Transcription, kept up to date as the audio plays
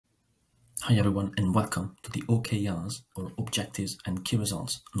Hi everyone and welcome to the OKRs or Objectives and Key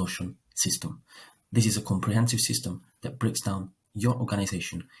Results Notion system. This is a comprehensive system that breaks down your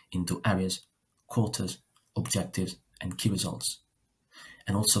organization into areas, quarters, objectives and key results,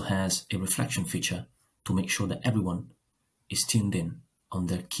 and also has a reflection feature to make sure that everyone is tuned in on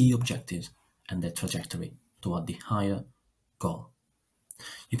their key objectives and their trajectory toward the higher goal.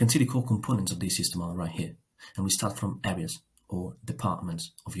 You can see the core components of this system are right here, and we start from areas or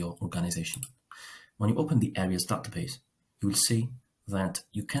departments of your organization. When you open the areas database, you will see that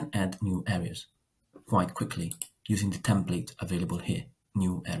you can add new areas quite quickly using the template available here,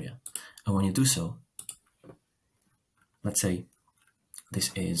 new area. And when you do so, let's say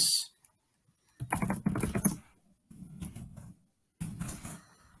this is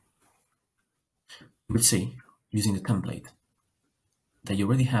you will see using the template that you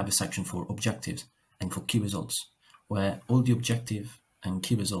already have a section for objectives and for key results, where all the objective and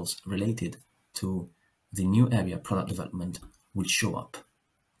key results related to the new area product development will show up.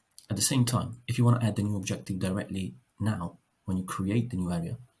 At the same time, if you want to add the new objective directly now, when you create the new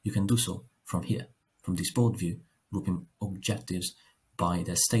area, you can do so from here, from this board view, grouping objectives by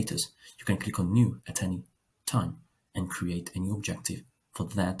their status. You can click on new at any time and create a new objective for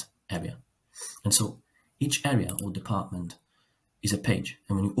that area. And so each area or department is a page,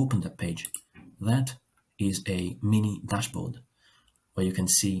 and when you open that page, that is a mini dashboard where you can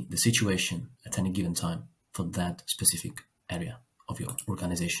see the situation at any given time for that specific area of your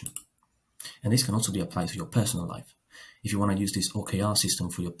organization. And this can also be applied to your personal life. If you want to use this OKR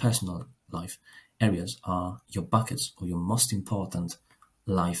system for your personal life, areas are your buckets or your most important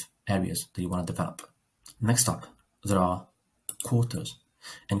life areas that you want to develop. Next up, there are quarters.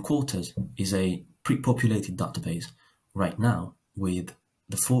 And quarters is a pre-populated database right now with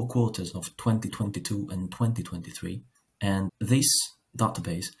the 4 quarters of 2022 and 2023. And this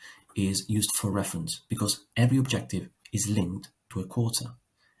database is used for reference because every objective is linked to a quarter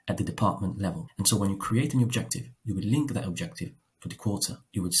at the department level. And so when you create an objective, you will link that objective to the quarter.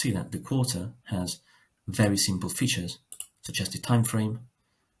 You would see that the quarter has very simple features such as the time frame,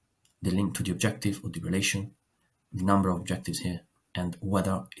 the link to the objective or the relation, the number of objectives here, and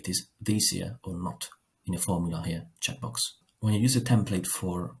whether it is this year or not in a formula here, checkbox. When you use a template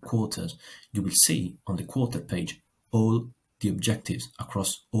for quarters, you will see on the quarter page all the objectives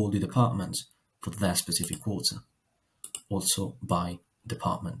across all the departments for their specific quarter, also by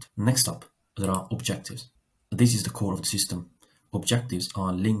department. Next up, there are objectives. This is the core of the system. Objectives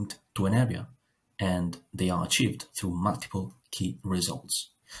are linked to an area and they are achieved through multiple key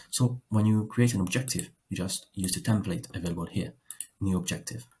results. So when you create an objective, you just use the template available here, new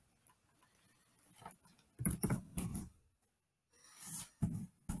objective.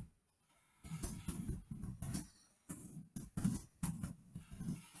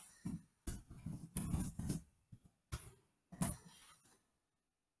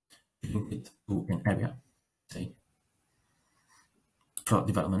 Link it to an area, say product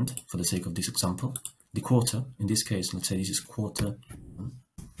development for the sake of this example. The quarter, in this case, let's say this is quarter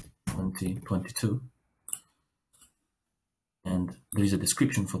 2022. And there is a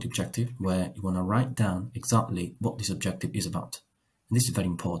description for the objective where you want to write down exactly what this objective is about. And this is very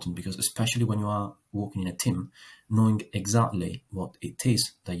important because especially when you are working in a team, knowing exactly what it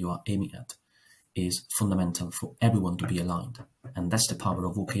is that you are aiming at is fundamental for everyone to be aligned. And that's the power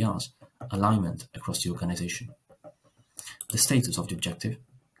of OKRs, alignment across the organization. The status of the objective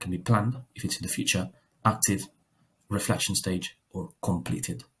can be planned if it's in the future, active, reflection stage, or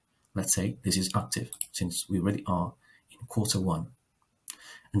completed. Let's say this is active since we already are in quarter 1.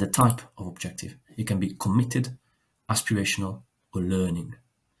 And the type of objective, it can be committed, aspirational, or learning.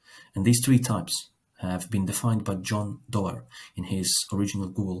 And these 3 types have been defined by John Doerr in his original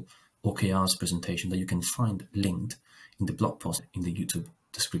Google OKRs presentation that you can find linked in the blog post in the YouTube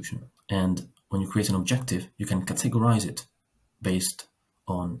description. And when you create an objective, you can categorize it based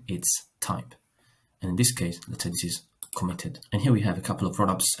on its type. And in this case, let's say this is committed. And here we have a couple of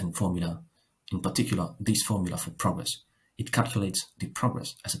products and formula. In particular, this formula for progress. It calculates the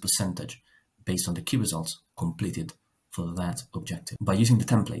progress as a percentage based on the key results completed for that objective. By using the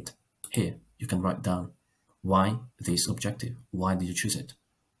template here, you can write down why this objective, why did you choose it?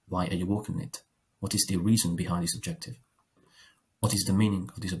 Why are you working on it? What is the reason behind this objective? What is the meaning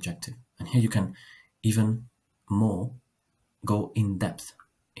of this objective? And here you can even more go in depth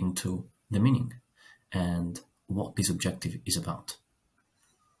into the meaning and what this objective is about.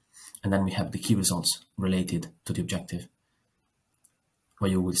 And then we have the key results related to the objective,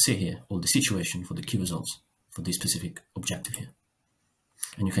 where you will see here all the situation for the key results for this specific objective here.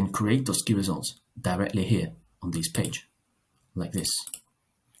 And you can create those key results directly here on this page, like this.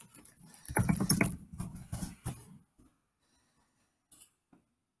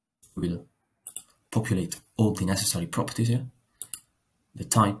 We'll populate all the necessary properties here, the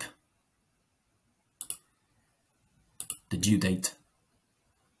type, the due date,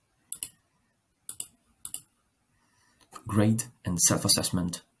 grade, and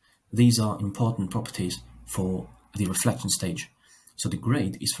self-assessment. These are important properties for the reflection stage. So the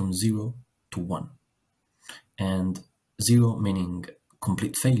grade is from 0 to 1, and 0 meaning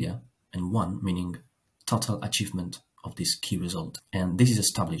complete failure and 1 meaning total achievement of this key result. And this is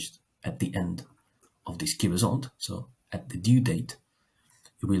established at the end of this key result. So at the due date,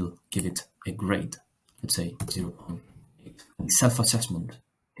 you will give it a grade, let's say 0.8. And self-assessment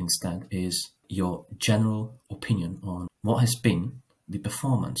instead is your general opinion on what has been the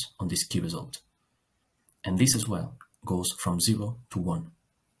performance on this key result. And this as well goes from 0 to 1.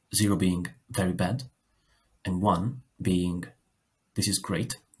 0 being very bad, and 1 being this is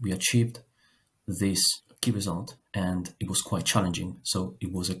great. We achieved this key result and it was quite challenging, so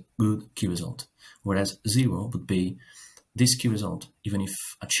it was a good key result. Whereas 0 would be this key result, even if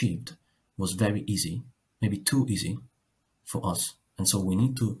achieved, was very easy, maybe too easy for us. And so we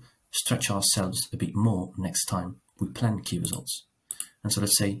need to stretch ourselves a bit more next time we plan key results. And so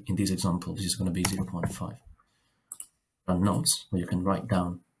let's say in this example, this is going to be 0.5. There are notes where you can write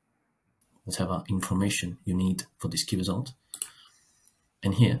down whatever information you need for this key result.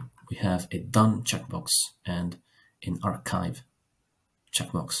 And here we have a done checkbox and an archive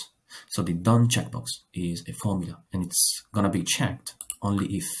checkbox. So the done checkbox is a formula, and it's going to be checked only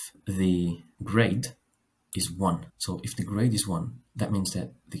if the grade is 1. So if the grade is 1, that means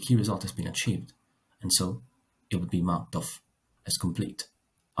that the key result has been achieved, and so it would be marked off as complete.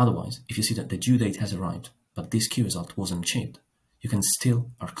 Otherwise, if you see that the due date has arrived, but this key result wasn't achieved, you can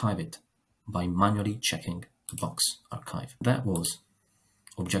still archive it by manually checking the box archive. That was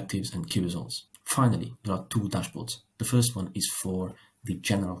objectives and key results. Finally, there are 2 dashboards. The first one is for the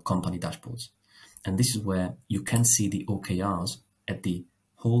general company dashboards. And this is where you can see the OKRs at the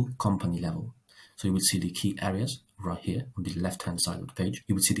whole company level. So you will see the key areas right here on the left-hand side of the page.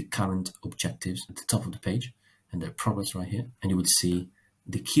 You will see the current objectives at the top of the page and their progress right here. And you will see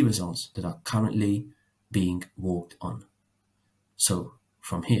the key results that are currently being worked on. So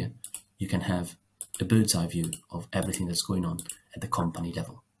from here, you can have a bird's eye view of everything that's going on at the company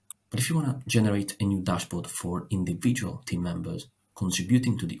level. But if you want to generate a new dashboard for individual team members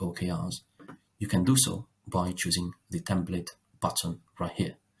contributing to the OKRs, you can do so by choosing the template button right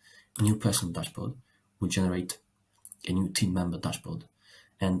here. New personal dashboard will generate a new team member dashboard.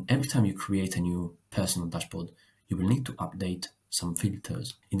 And every time you create a new personal dashboard, you will need to update some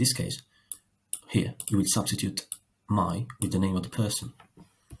filters. In this case, here, you will substitute my with the name of the person.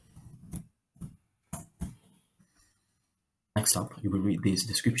 Next up, you will read this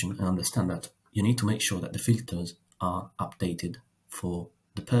description and understand that you need to make sure that the filters are updated for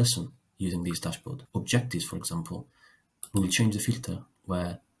the person using this dashboard. Objectives, for example, we will change the filter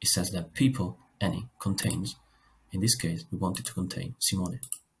where it says that people, any, contains, in this case, we want it to contain Simone.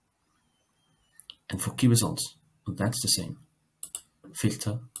 And for key results, that's the same.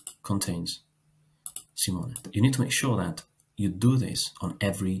 Filter contains Simone. You need to make sure that you do this on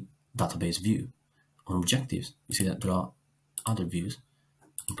every database view. On objectives, you see that there are other views,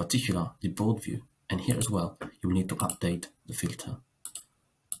 in particular the board view, and here as well you will need to update the filter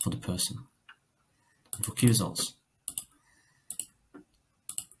for the person. And for key results,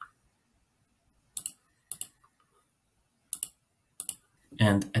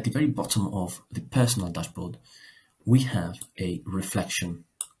 and at the very bottom of the personal dashboard we have a reflection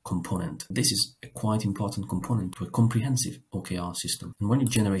component. This is a quite important component to a comprehensive OKR system. And when you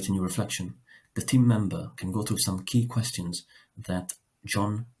generate a new reflection, the team member can go through some key questions that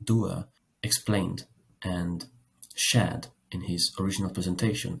John Doerr explained and shared in his original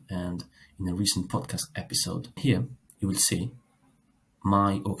presentation and in a recent podcast episode. Here you will see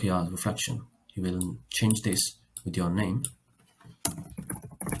my OKR reflection. You will change this with your name.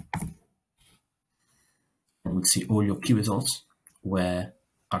 And we'll see all your key results where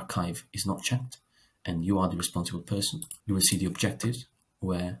archive is not checked and you are the responsible person. You will see the objectives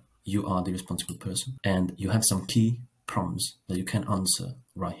where you are the responsible person, and you have some key prompts that you can answer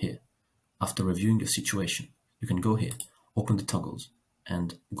right here. After reviewing your situation, you can go here, open the toggles,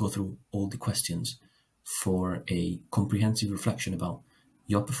 and go through all the questions for a comprehensive reflection about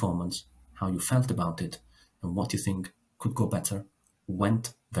your performance, how you felt about it, and what you think could go better,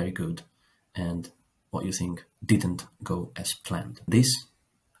 went very good, and what you think didn't go as planned. This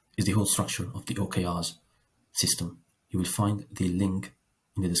is the whole structure of the OKRs system. You will find the link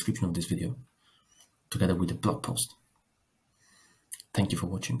in the description of this video, together with the blog post. Thank you for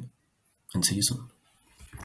watching, and see you soon.